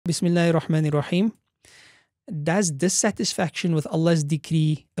Bismillahir Rahmanir Rahim. Does dissatisfaction with Allah's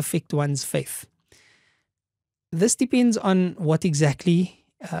decree affect one's faith? This depends on what exactly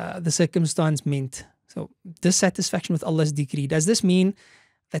the circumstance meant. So, dissatisfaction with Allah's decree. Does this mean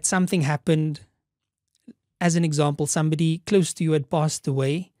that something happened? As an example, somebody close to you had passed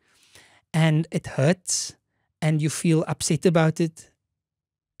away and it hurts and you feel upset about it.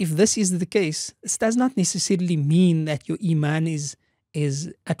 If this is the case, this does not necessarily mean that your iman is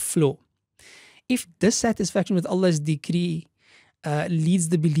at flow. If dissatisfaction with Allah's decree leads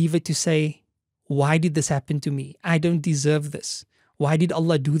the believer to say, why did this happen to me? I don't deserve this. Why did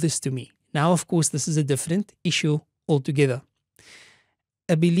Allah do this to me? Now, of course, this is a different issue altogether.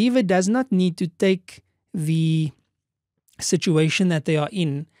 A believer does not need to take the situation that they are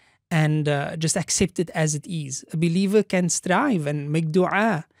in and just accept it as it is. A believer can strive and make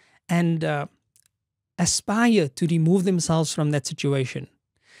dua and aspire to remove themselves from that situation.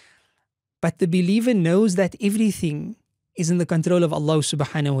 But the believer knows that everything is in the control of Allah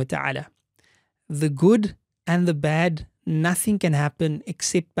subhanahu wa ta'ala. The good and the bad, nothing can happen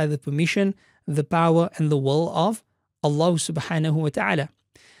except by the permission, the power and the will of Allah subhanahu wa ta'ala.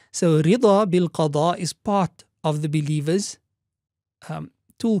 So rida bil qada is part of the believer's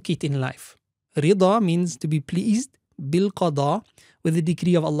toolkit in life. Rida means to be pleased bil qada, with the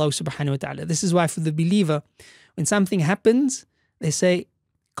decree of Allah subhanahu wa ta'ala. This is why for the believer, when something happens, they say,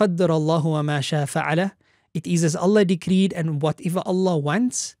 قَدَّرَ اللَّهُ وَمَا شَاءَ فَعَلَ. It is as Allah decreed, and whatever Allah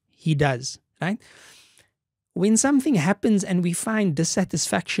wants, He does. Right? When something happens and we find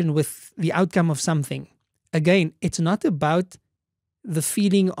dissatisfaction with the outcome of something, again, it's not about the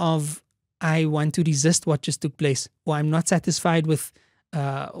feeling of I want to resist what just took place, or I'm not satisfied with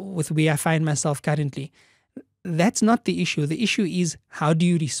where I find myself currently. That's not the issue. The issue is, how do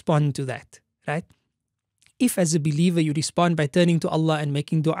you respond to that, right? If as a believer you respond by turning to Allah and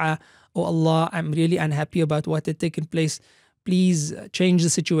making dua, oh Allah, I'm really unhappy about what had taken place. Please change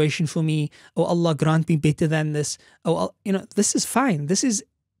the situation for me. Oh Allah, grant me better than this. Oh, this is fine. This is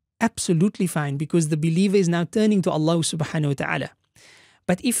absolutely fine, because the believer is now turning to Allah subhanahu wa ta'ala.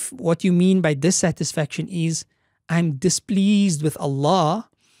 But if what you mean by dissatisfaction is, I'm displeased with Allah,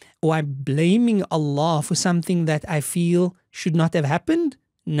 or I'm blaming Allah for something that I feel should not have happened,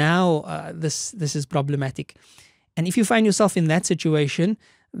 now this is problematic. And if you find yourself in that situation,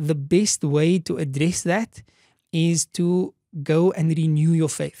 the best way to address that is to go and renew your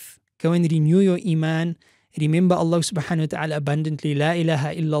faith. Go and renew your iman. Remember Allah subhanahu wa ta'ala abundantly. La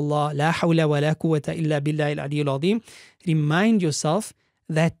ilaha illallah, la hawla wa la quwwata illa billahi al-aliyyil azim. Remind yourself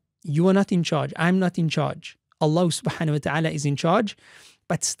that you are not in charge. I'm not in charge. Allah subhanahu wa ta'ala is in charge.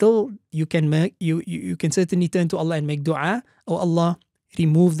 But still, you can certainly turn to Allah and make dua. Oh Allah,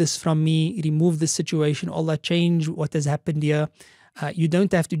 remove this from me, remove this situation. Allah, change what has happened here. You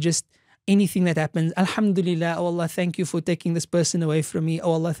don't have to just, anything that happens, Alhamdulillah, oh Allah, thank you for taking this person away from me.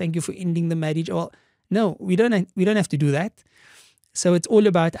 Oh Allah, thank you for ending the marriage. Oh, no, we don't have to do that. So it's all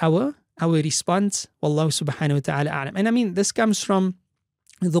about our response. Wallahu subhanahu wa ta'ala a'lam. And I mean, this comes from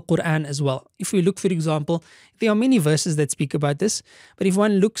the Quran as well. If we look, for example, there are many verses that speak about this, but if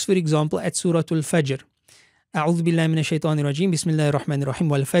one looks, for example, at Surah Al-Fajr, أعوذ بالله من الشيطان الرجيم بسم الله الرحمن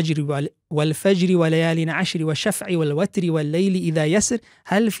الرحيم والفجر وليال عشر والشفع والوتر والليل إذا يسر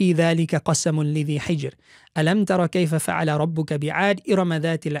هل في ذلك قسم لذي حجر ألم تر كيف فعل ربك بعاد إرم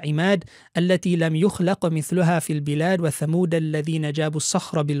ذات العماد التي لم يخلق مثلها في البلاد وثمود الذين جابوا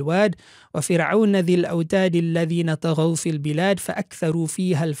الصخر بالواد وفرعون ذي الأوتاد الذين طغوا في البلاد فأكثروا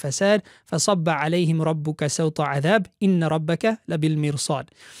فيها الفساد فصب عليهم ربك سوط عذاب إن ربك لبالمرصاد.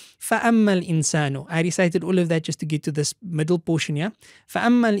 فأما الإنسان, I recited all of that just to get to this middle portion here.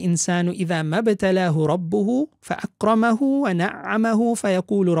 فأما الإنسان إذا ما ابتلاه ربه فأكرمه ونعمه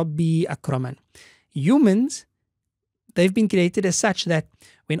فيقول ربي أكرمن. Humans, they've been created as such that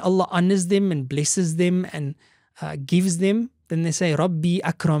when Allah honors them and blesses them and gives them, then they say, Rabbi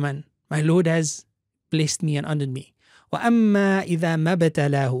akraman, my Lord has blessed me and honored me. وأما إذا ما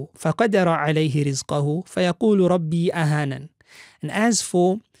ابتلاه فقدر عليه رزقه فيقول ربي أهانن. And as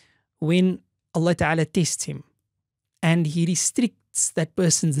for when Allah Ta'ala tests him and He restricts that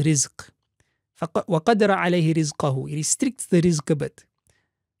person's rizq, وَقَدْرَ عَلَيْهِ رِزْقَهُ, He restricts the rizq a bit.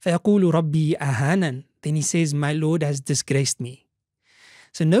 فَيَقُولُ رَبِّي أَهَانًا, then he says, my Lord has disgraced me.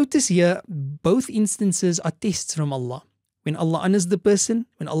 So notice here, both instances are tests from Allah. When Allah honors the person,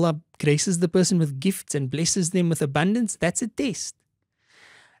 when Allah graces the person with gifts and blesses them with abundance, that's a test.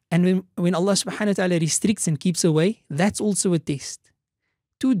 And when Allah subhanahu wa ta'ala restricts and keeps away, that's also a test.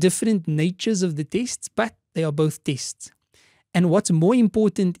 Two different natures of the tests, but they are both tests. And what's more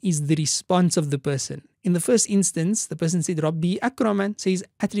important is the response of the person. In the first instance, the person said, Rabbi akraman, so he's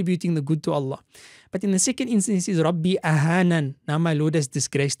attributing the good to Allah. But in the second instance, he says, Rabbi ahanan, now my Lord has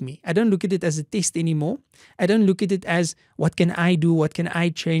disgraced me. I don't look at it as a test anymore. I don't look at it as, what can I do? What can I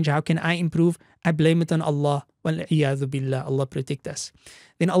change? How can I improve? I blame it on Allah. Wal-iyadhu billah, Allah protect us.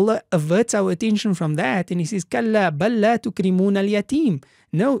 Then Allah averts our attention from that and He says, Kalla bal la tukrimuna al-yatim.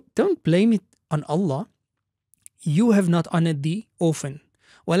 No, don't blame it on Allah. You have not honored the orphan.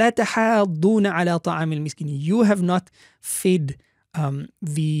 وَلَا تَحَاضُّونَ عَلَى طَعَامِ الْمِسْكِينِ. You have not fed or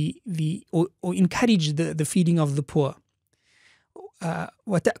encouraged the feeding of the poor.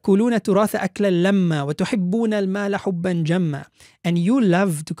 وَتَأْكُلُونَ تُرَاثَ أَكْلًا لَمًّا وَتُحِبُّونَ الْمَالَ حُبًّا جَمًّا. And you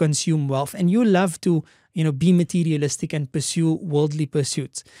love to consume wealth and you love to be materialistic and pursue worldly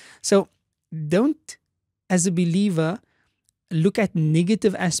pursuits. So don't, as a believer, look at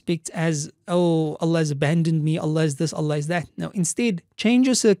negative aspects as, oh, Allah has abandoned me, Allah is this, Allah is that. No, instead, change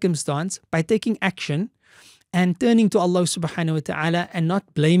your circumstance by taking action and turning to Allah subhanahu wa ta'ala and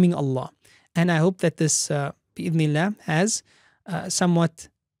not blaming Allah. And I hope that this, bi'idhnillah, has somewhat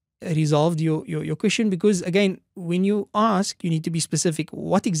resolved your question, because again, when you ask, you need to be specific.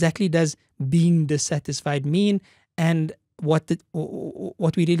 What exactly does being dissatisfied mean? And what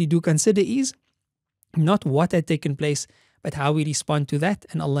we really do consider is not what had taken place, but how we respond to that,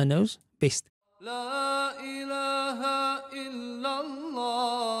 and Allah knows best. La ilaha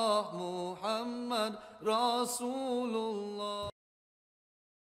illallah Muhammad Rasulullah.